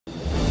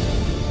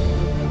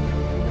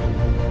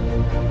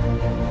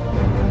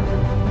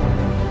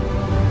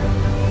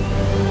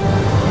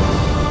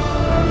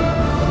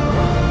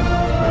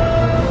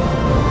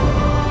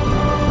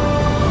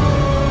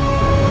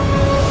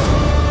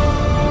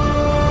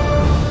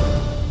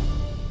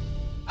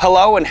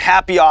Hello and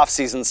happy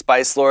off-season,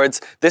 Spice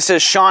Lords. This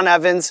is Sean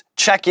Evans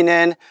checking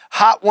in.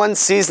 Hot Ones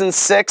Season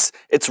 6,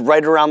 it's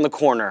right around the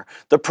corner.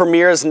 The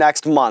premiere is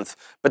next month,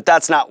 but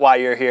that's not why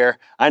you're here.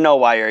 I know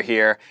why you're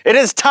here. It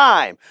is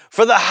time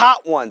for the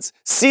Hot Ones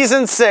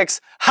Season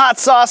 6 Hot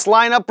Sauce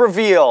Lineup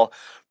Reveal.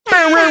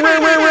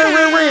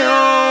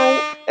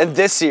 And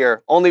this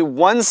year, only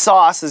one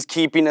sauce is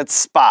keeping its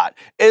spot.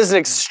 It is an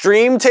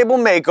extreme table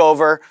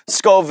makeover,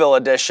 Scoville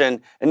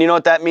edition. And you know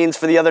what that means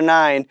for the other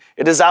 9?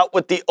 It is out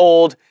with the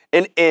old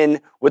and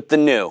in with the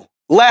new.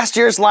 Last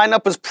year's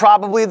lineup was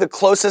probably the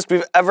closest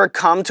we've ever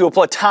come to a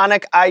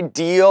platonic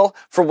ideal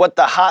for what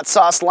the hot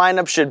sauce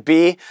lineup should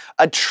be.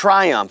 A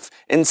triumph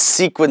in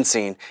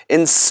sequencing,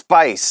 in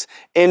spice,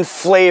 in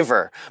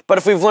flavor. But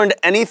if we've learned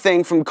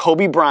anything from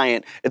Kobe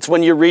Bryant, it's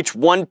when you reach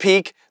one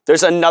peak,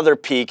 there's another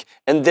peak.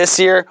 And this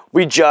year,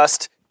 we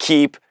just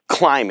keep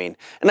climbing.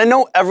 And I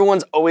know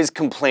everyone's always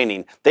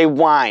complaining. They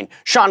whine.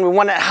 Sean, we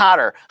want it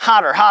hotter,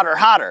 hotter, hotter,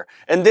 hotter.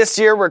 And this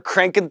year we're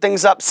cranking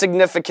things up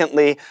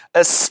significantly,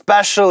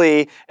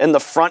 especially in the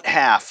front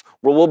half,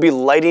 where we'll be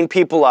lighting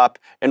people up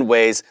in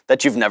ways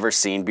that you've never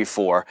seen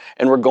before.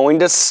 And we're going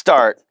to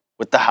start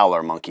with the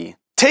Howler Monkey.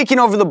 Taking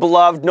over the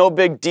beloved No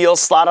Big Deal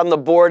slot on the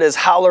board is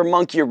Howler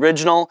Monkey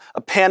Original,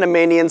 a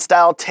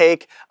Panamanian-style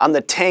take on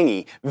the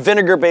tangy,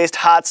 vinegar-based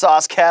hot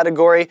sauce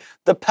category.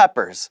 The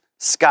peppers,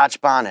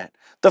 Scotch bonnet.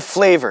 The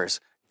flavors,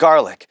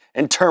 garlic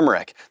and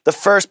turmeric. The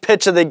first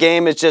pitch of the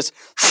game is just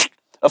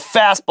a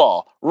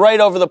fastball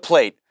right over the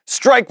plate.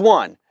 Strike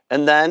one.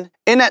 And then,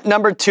 in at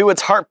number 2,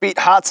 it's Heartbeat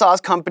Hot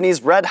Sauce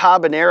Company's Red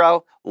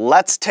Habanero.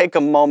 Let's take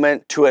a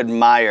moment to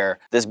admire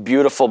this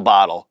beautiful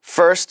bottle.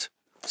 First,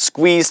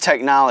 squeeze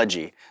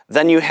technology.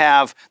 Then you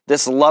have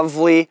this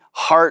lovely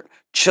heart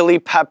chili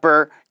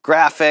pepper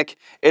graphic.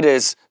 It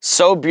is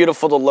so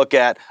beautiful to look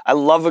at. I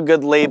love a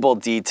good label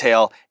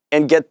detail.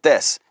 And get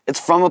this,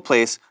 it's from a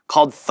place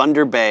called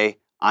Thunder Bay,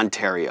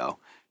 Ontario.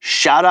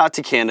 Shout out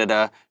to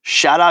Canada,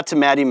 shout out to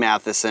Maddie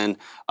Matheson,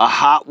 a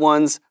Hot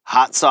Ones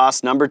hot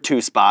sauce number 2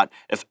 spot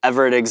if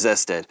ever it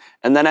existed.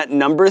 And then at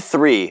number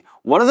 3,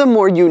 one of the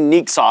more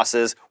unique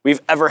sauces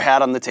we've ever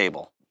had on the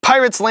table.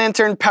 Pirate's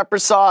Lantern pepper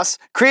sauce,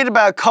 created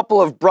by a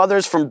couple of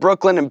brothers from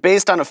Brooklyn and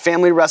based on a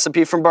family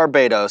recipe from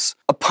Barbados.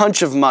 A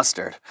punch of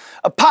mustard,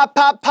 a pop,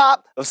 pop,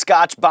 pop of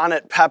Scotch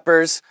bonnet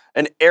peppers,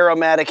 an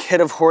aromatic hit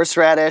of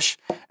horseradish.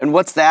 And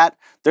what's that?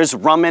 There's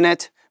rum in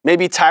it.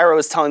 Maybe Tyra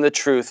was telling the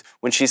truth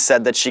when she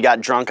said that she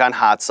got drunk on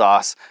hot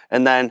sauce.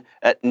 And then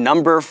at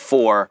number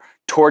 4,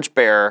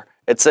 Torchbearer.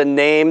 It's a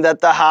name that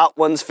the Hot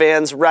Ones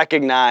fans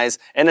recognize,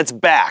 and it's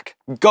back.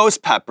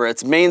 Ghost pepper,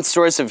 its main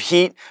source of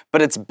heat,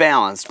 but it's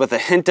balanced with a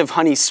hint of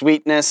honey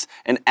sweetness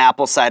and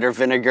apple cider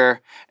vinegar.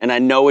 And I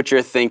know what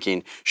you're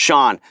thinking.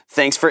 Sean,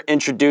 thanks for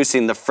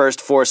introducing the first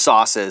 4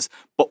 sauces,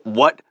 but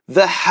what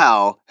the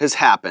hell has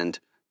happened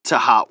to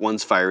Hot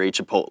Ones Fiery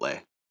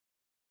Chipotle?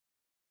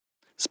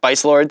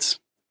 Spice Lords,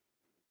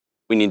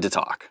 we need to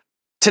talk.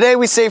 Today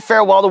we say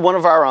farewell to one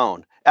of our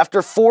own.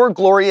 After 4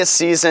 glorious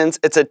seasons,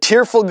 it's a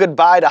tearful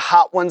goodbye to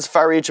Hot Ones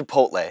Fiery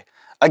Chipotle.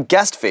 A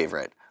guest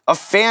favorite, a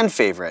fan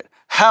favorite,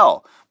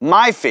 hell,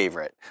 my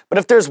favorite. But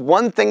if there's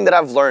one thing that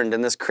I've learned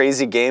in this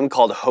crazy game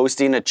called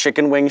hosting a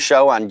chicken wing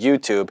show on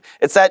YouTube,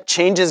 it's that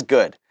change is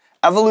good.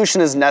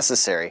 Evolution is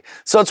necessary.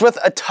 So it's with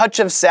a touch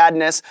of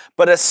sadness,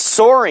 but a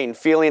soaring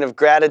feeling of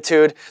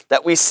gratitude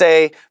that we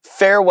say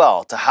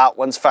farewell to Hot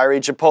Ones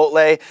Fiery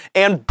Chipotle,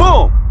 and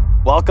boom!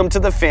 Welcome to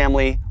the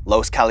family,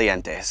 Los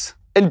Calientes.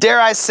 And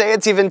dare I say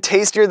it's even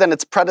tastier than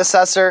its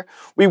predecessor.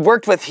 We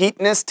worked with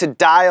Heatness to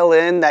dial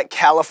in that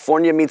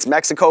California meets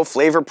Mexico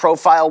flavor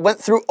profile, went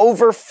through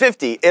over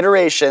 50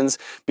 iterations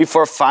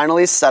before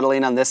finally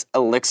settling on this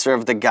elixir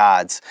of the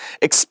gods.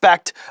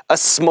 Expect a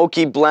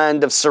smoky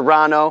blend of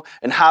serrano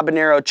and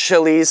habanero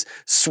chilies,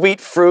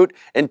 sweet fruit,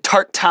 and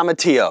tart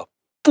tomatillo.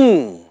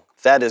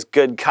 That is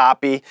good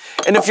copy.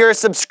 And if you're a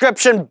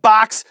subscription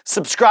box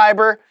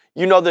subscriber,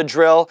 you know the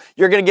drill.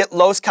 You're gonna get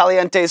Los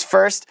Calientes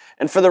first,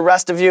 and for the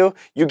rest of you,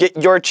 you get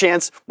your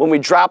chance when we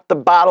drop the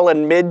bottle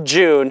in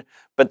mid-June.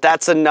 But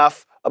that's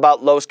enough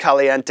about Los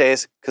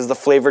Calientes, because the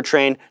flavor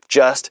train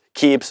just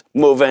keeps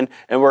moving,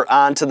 and we're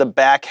on to the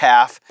back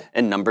half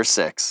and number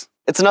 6.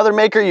 It's another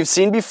maker you've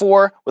seen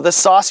before with a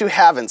sauce you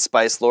haven't,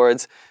 Spice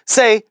Lords.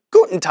 Say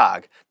Guten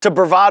Tag to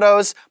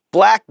Bravado's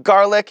Black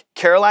Garlic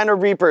Carolina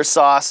Reaper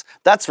sauce.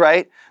 That's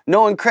right.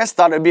 Noah and Chris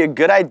thought it'd be a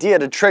good idea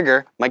to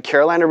trigger my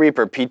Carolina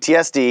Reaper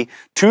PTSD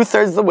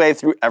 2/3 of the way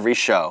through every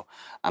show.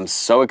 I'm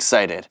so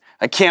excited.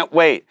 I can't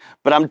wait,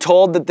 but I'm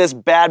told that this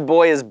bad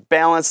boy is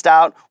balanced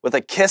out with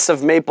a kiss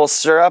of maple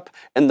syrup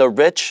and the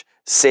rich,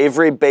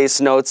 savory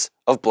base notes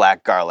of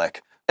black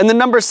garlic. In the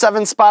number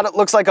 7 spot, it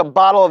looks like a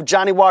bottle of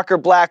Johnny Walker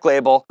Black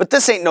Label, but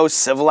this ain't no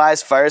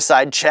civilized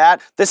fireside chat.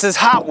 This is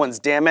Hot Ones,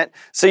 damn it.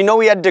 So you know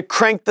we had to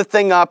crank the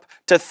thing up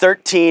to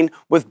 13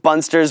 with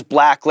Bunster's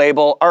Black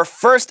Label, our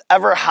first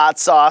ever hot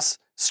sauce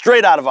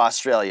straight out of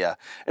Australia.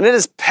 And it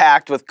is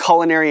packed with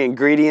culinary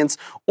ingredients,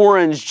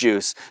 orange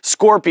juice,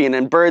 scorpion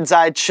and bird's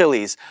eye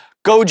chilies,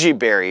 goji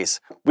berries.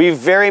 We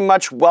very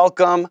much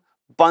welcome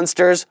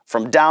Bunsters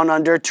from down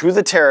under to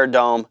the Terror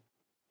Dome.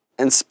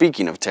 And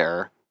speaking of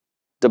terror,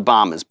 the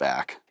bomb is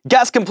back.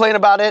 Guests complain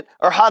about it,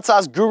 our hot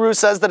sauce guru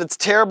says that it's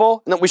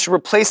terrible and that we should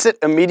replace it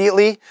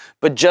immediately,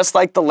 but just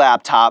like the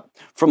laptop,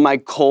 from my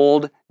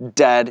cold,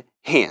 dead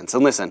hands.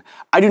 And listen,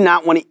 I do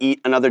not want to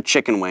eat another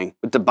chicken wing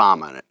with the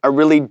bomb on it. I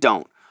really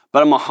don't.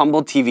 But I'm a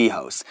humble TV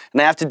host,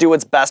 and I have to do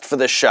what's best for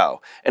the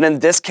show. And in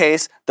this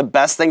case, the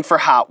best thing for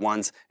Hot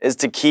Ones is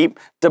to keep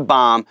the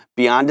bomb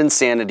beyond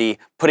insanity,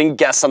 putting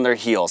guests on their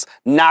heels,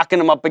 knocking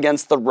them up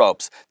against the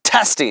ropes,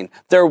 testing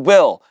their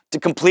will to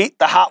complete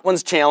the Hot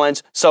Ones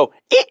challenge so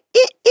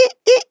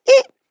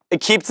it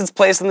keeps its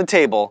place on the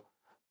table.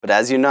 But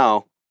as you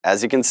know,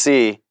 as you can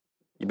see,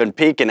 you've been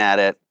peeking at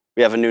it,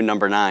 we have a new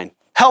number 9.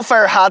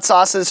 Hellfire Hot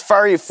Sauces,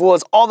 Fire You Fool,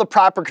 has all the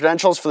proper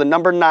credentials for the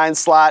number 9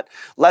 slot.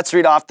 Let's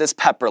read off this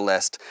pepper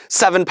list.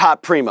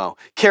 7-Pot Primo,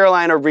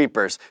 Carolina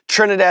Reapers,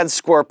 Trinidad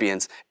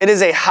Scorpions. It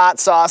is a hot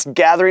sauce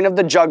gathering of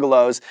the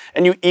juggalos,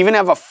 and you even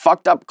have a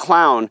fucked up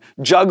clown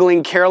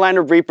juggling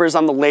Carolina Reapers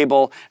on the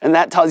label, and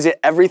that tells you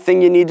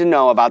everything you need to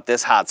know about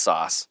this hot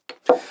sauce.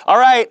 All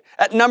right,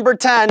 at number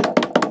 10,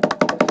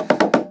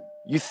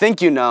 you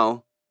think you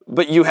know,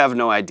 but you have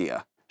no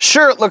idea.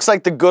 Sure, it looks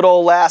like the good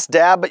old last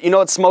dab, but you know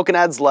what Smokin'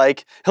 Ed's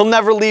like. He'll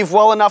never leave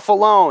well enough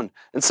alone.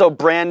 And so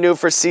brand new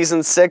for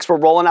season 6, we're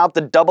rolling out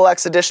the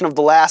XX edition of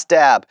the last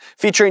dab,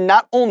 featuring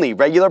not only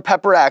regular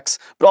Pepper X,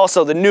 but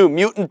also the new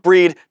mutant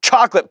breed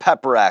chocolate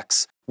Pepper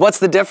X. What's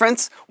the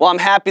difference? Well, I'm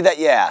happy that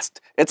you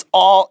asked. It's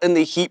all in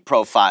the heat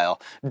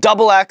profile.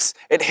 XX,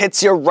 it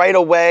hits you right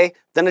away,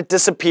 then it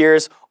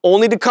disappears,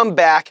 only to come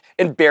back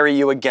and bury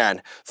you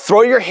again.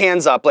 Throw your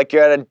hands up like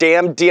you're at a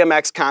damn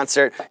DMX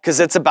concert, because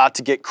it's about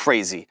to get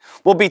crazy.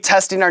 We'll be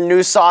testing our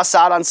new sauce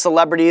out on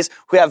celebrities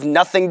who have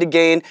nothing to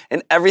gain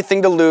and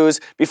everything to lose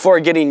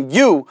before getting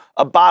you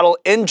a bottle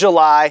in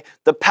July.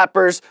 The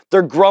peppers,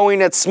 they're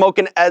growing at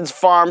Smokin' Ed's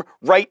farm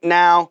right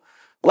now.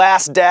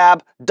 Last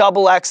dab,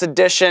 XX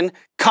edition,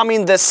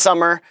 coming this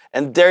summer,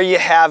 and there you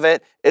have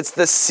it. It's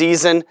the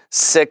season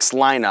 6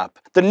 lineup.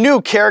 The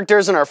new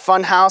characters in our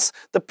funhouse,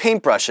 the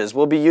paintbrushes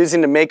we'll be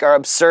using to make our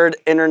absurd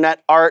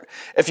internet art.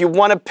 If you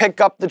want to pick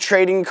up the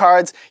trading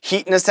cards,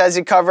 Heatness has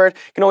you covered.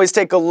 You can always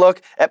take a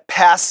look at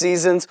past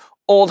seasons,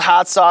 old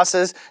hot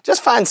sauces.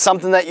 Just find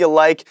something that you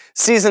like.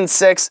 Season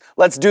 6,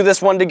 let's do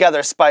this one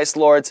together, Spice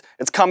Lords.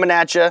 It's coming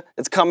at you.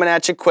 It's coming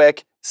at you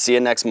quick. See you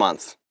next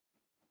month.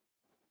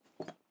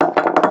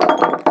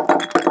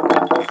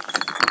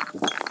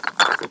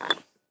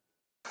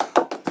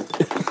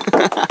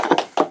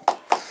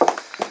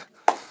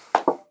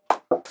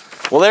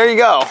 Well, there you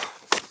go.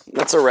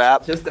 That's a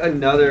wrap. Just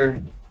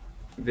another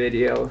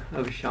video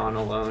of Sean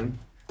alone.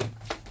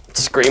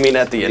 Screaming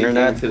at the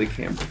internet. To the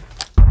camera.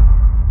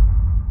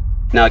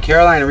 Now,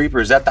 Carolina Reaper,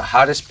 is that the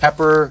hottest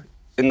pepper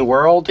in the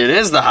world? It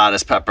is the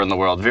hottest pepper in the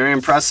world. Very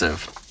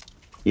impressive.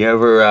 You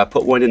ever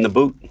put one in the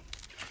boot?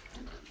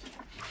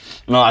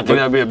 No, I think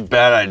that'd be a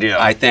bad idea.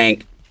 I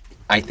think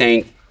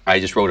I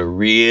just wrote a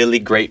really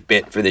great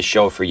bit for this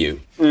show for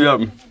you.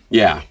 Yeah.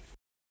 Yeah.